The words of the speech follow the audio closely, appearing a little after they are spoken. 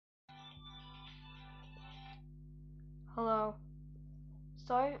Hello.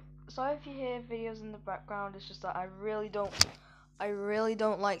 Sorry, sorry if you hear videos in the background. It's just that I really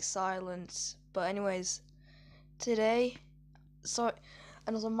don't like silence. But anyways, today, sorry,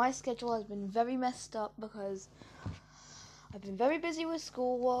 and also my schedule has been very messed up because I've been very busy with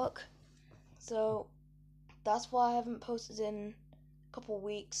schoolwork. So that's why I haven't posted in a couple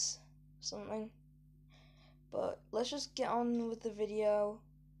weeks, something. But let's just get on with the video,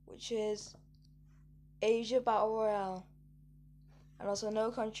 which is Asia Battle Royale. And also no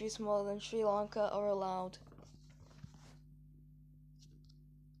country smaller than Sri Lanka are allowed.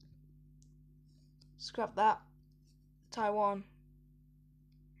 Scrap that. Taiwan.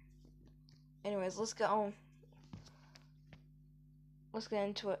 Anyways, let's get on. Let's get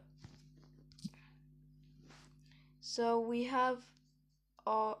into it. So we have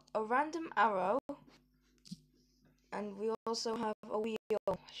a random arrow, and we also have a wheel.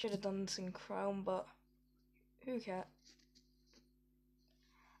 I should have done this in Chrome, but who cares?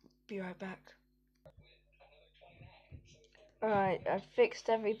 Be right back. Alright, I fixed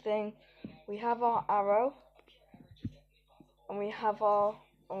everything. We have our arrow, and we have our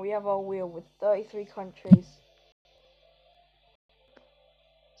wheel with 33 countries.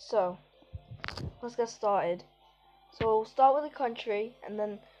 So let's get started. So we'll start with the country, and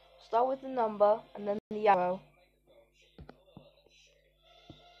then start with the number, and then the arrow.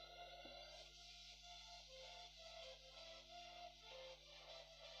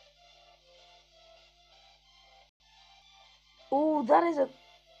 Oh, that is a...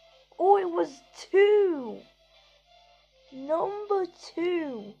 Oh, it was 2! Number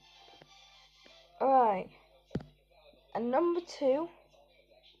 2! Alright. And number 2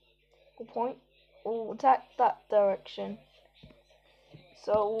 will point... will attack that direction.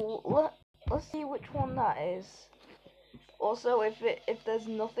 So, let's see which one that is. Also, if there's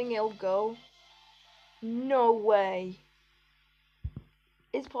nothing, it'll go. No way!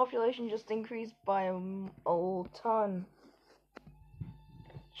 Its population just increased by a ton.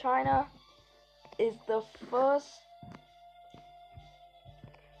 China is the first...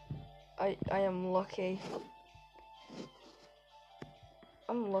 I am lucky.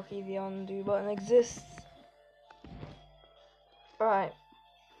 I'm lucky the undo button exists. Right.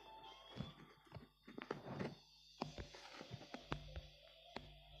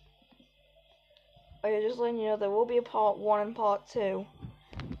 Okay, just letting you know, there will be a part 1 and part 2.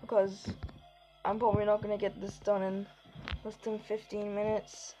 Because I'm probably not going to get this done in less than 15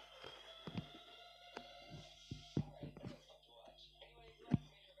 minutes.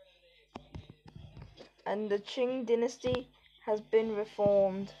 And the Qing dynasty has been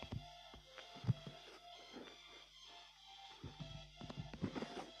reformed.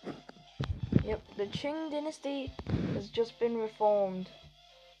 Yep, the Qing dynasty has just been reformed.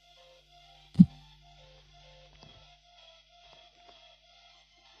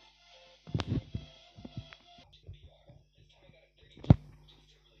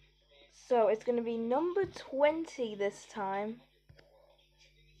 So it's going to be number 20 this time.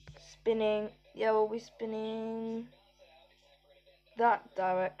 Spinning, yeah, we'll be spinning that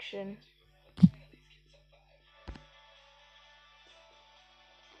direction.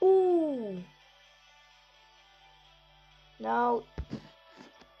 Ooh! Now,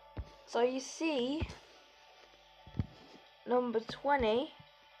 so you see, number 20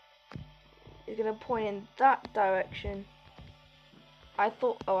 is going to point in that direction. I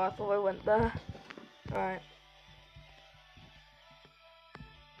thought I went there. Alright.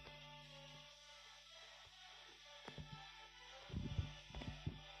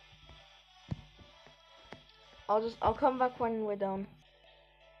 I'll come back when we're done.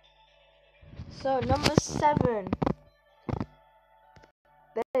 So, number 7.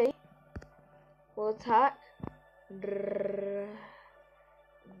 They will attack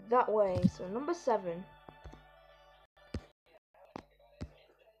that way. So, number 7.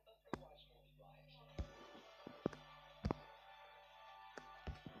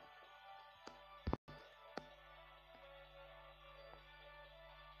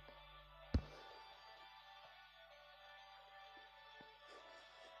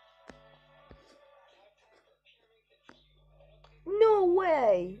 No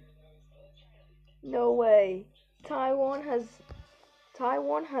way! No way. Taiwan has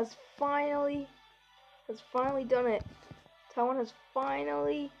finally done it. Taiwan has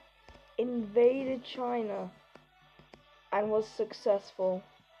finally invaded China and was successful.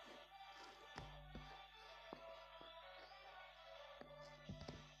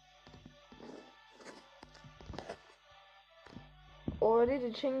 Already the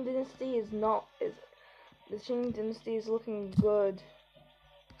Qing dynasty is looking good.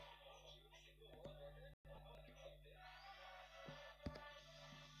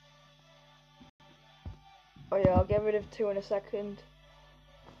 Oh yeah, I'll get rid of 2 in a second.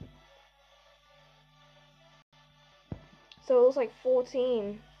 So it looks like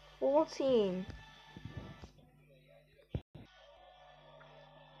 14. 14.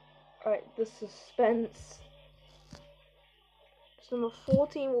 Alright, the suspense. So number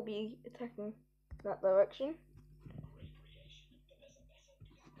 14 will be attacking that direction.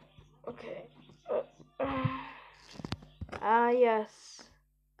 Okay. Yes.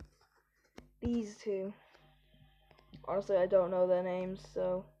 These two. Honestly, I don't know their names,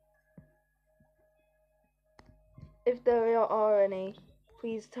 so if there are any,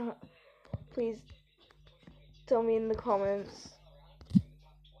 please tell me in the comments.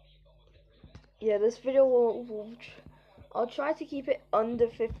 Yeah, this video I'll try to keep it under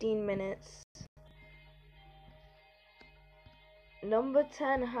 15 minutes. Number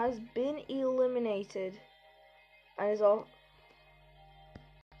 10 has been eliminated and is all,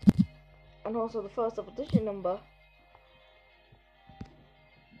 and also the first opposition number.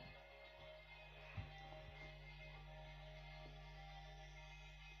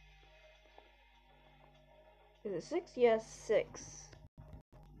 Is it 6? Yes, 6.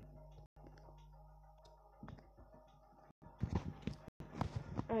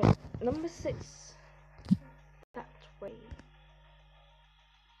 Alright, number 6. That way.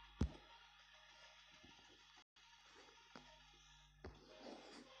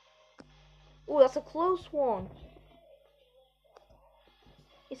 Oh, that's a close one.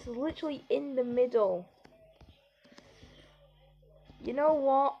 It's literally in the middle. You know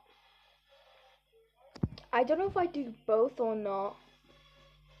what? I don't know if I do both or not.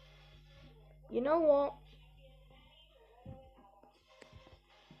 You know what?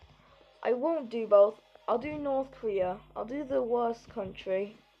 I won't do both. I'll do North Korea. I'll do the worst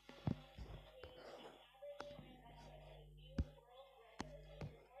country.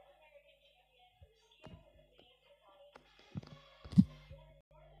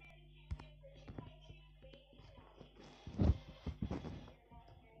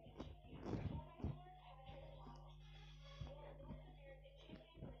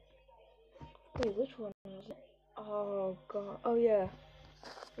 Wait, which one was it? Oh god. Oh yeah.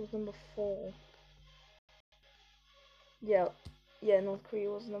 It was number 4. Yeah. Yeah, North Korea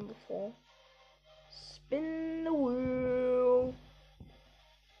was number 4. Spin the wheel.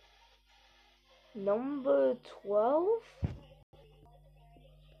 Number 12?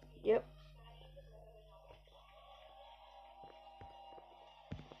 Yep.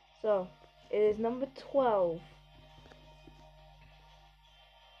 So, it is number 12.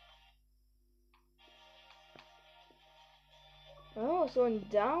 Oh, it's going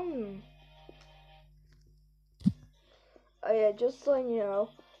down. Oh yeah, just so you know,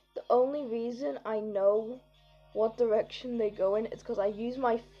 the only reason I know what direction they go in is because I use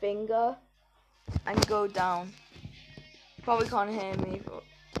my finger and go down. You probably can't hear me, but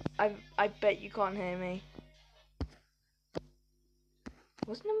I bet you can't hear me.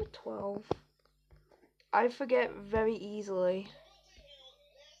 What's number 12? I forget very easily.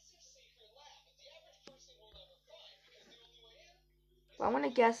 But I'm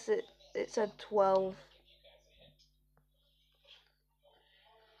gonna guess it said 12.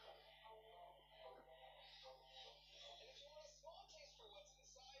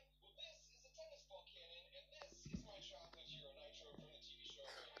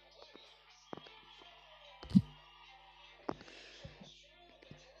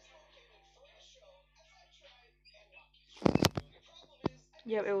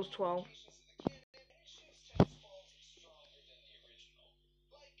 Yep, it was 12.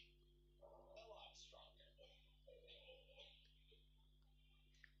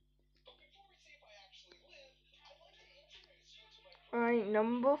 Alright,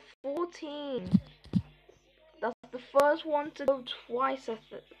 number 14. That's the first one to go twice. I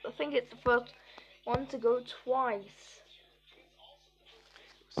think it's the first one to go twice.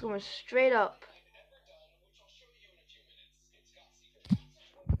 So we're straight up.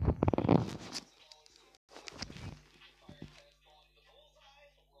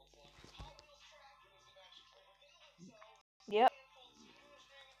 Yep.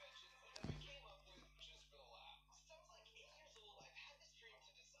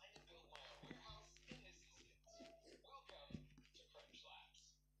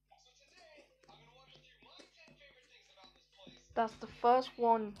 That's the first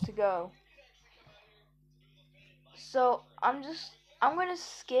one to go. So I'm gonna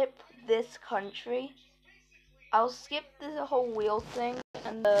skip this country. I'll skip the whole wheel thing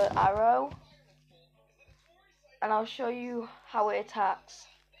and the arrow, and I'll show you how it attacks.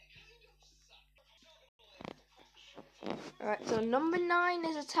 Alright, so number 9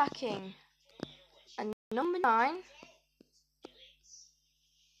 is attacking. Number 9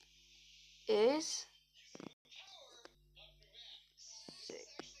 is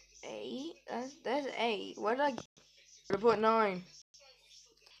 8. That's 8. Where did I put 9?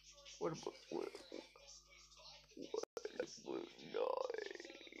 Where did I put 9?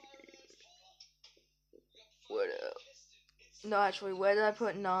 No, actually, where did I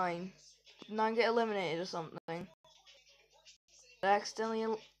put 9? Did 9 get eliminated or something? I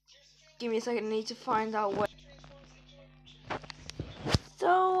accidentally. Give me a second. I need to find out where.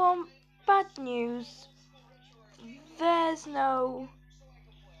 So, bad news. There's no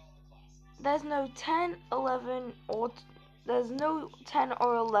 10, 11, or there's no 10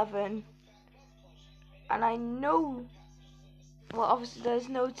 or 11, and I know. Well, obviously there's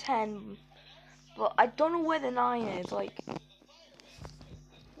no 10, but I don't know where the 9 is. Like,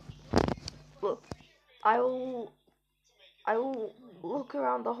 look, I will look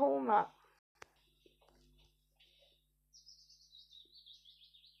around the whole map.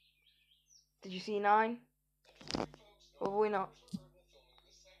 Did you see 9? Probably not.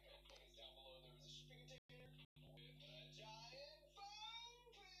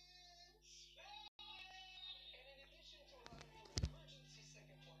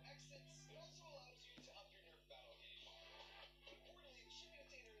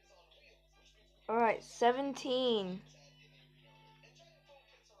 Alright, 17.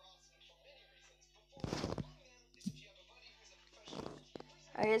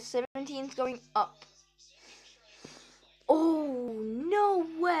 I guess 17's going up. Oh, no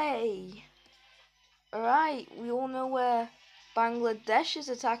way! Alright, we all know where Bangladesh is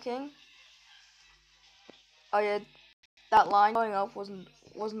attacking. Oh yeah, that line going up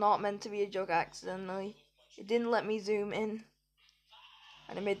was not meant to be a joke accidentally. It didn't let me zoom in.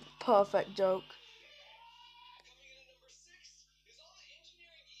 And it made the perfect joke.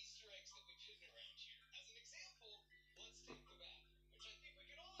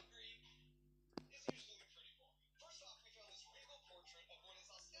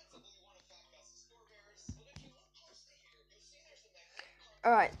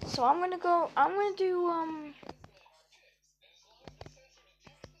 Alright, so I'm gonna do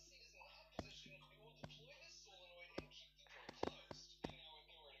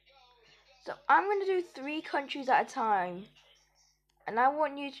so I'm gonna do 3 countries at a time. And I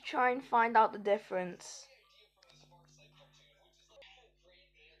want you to try and find out the difference.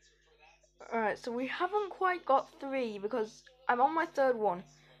 Alright, so we haven't quite got 3 because I'm on my 3rd one.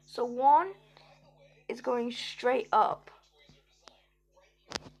 So 1 is going straight up.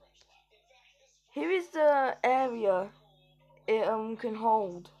 Here is the area it can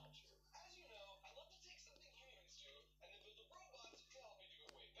hold.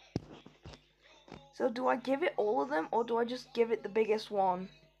 So do I give it all of them or do I just give it the biggest one?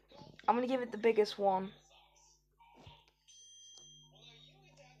 I'm gonna give it the biggest one.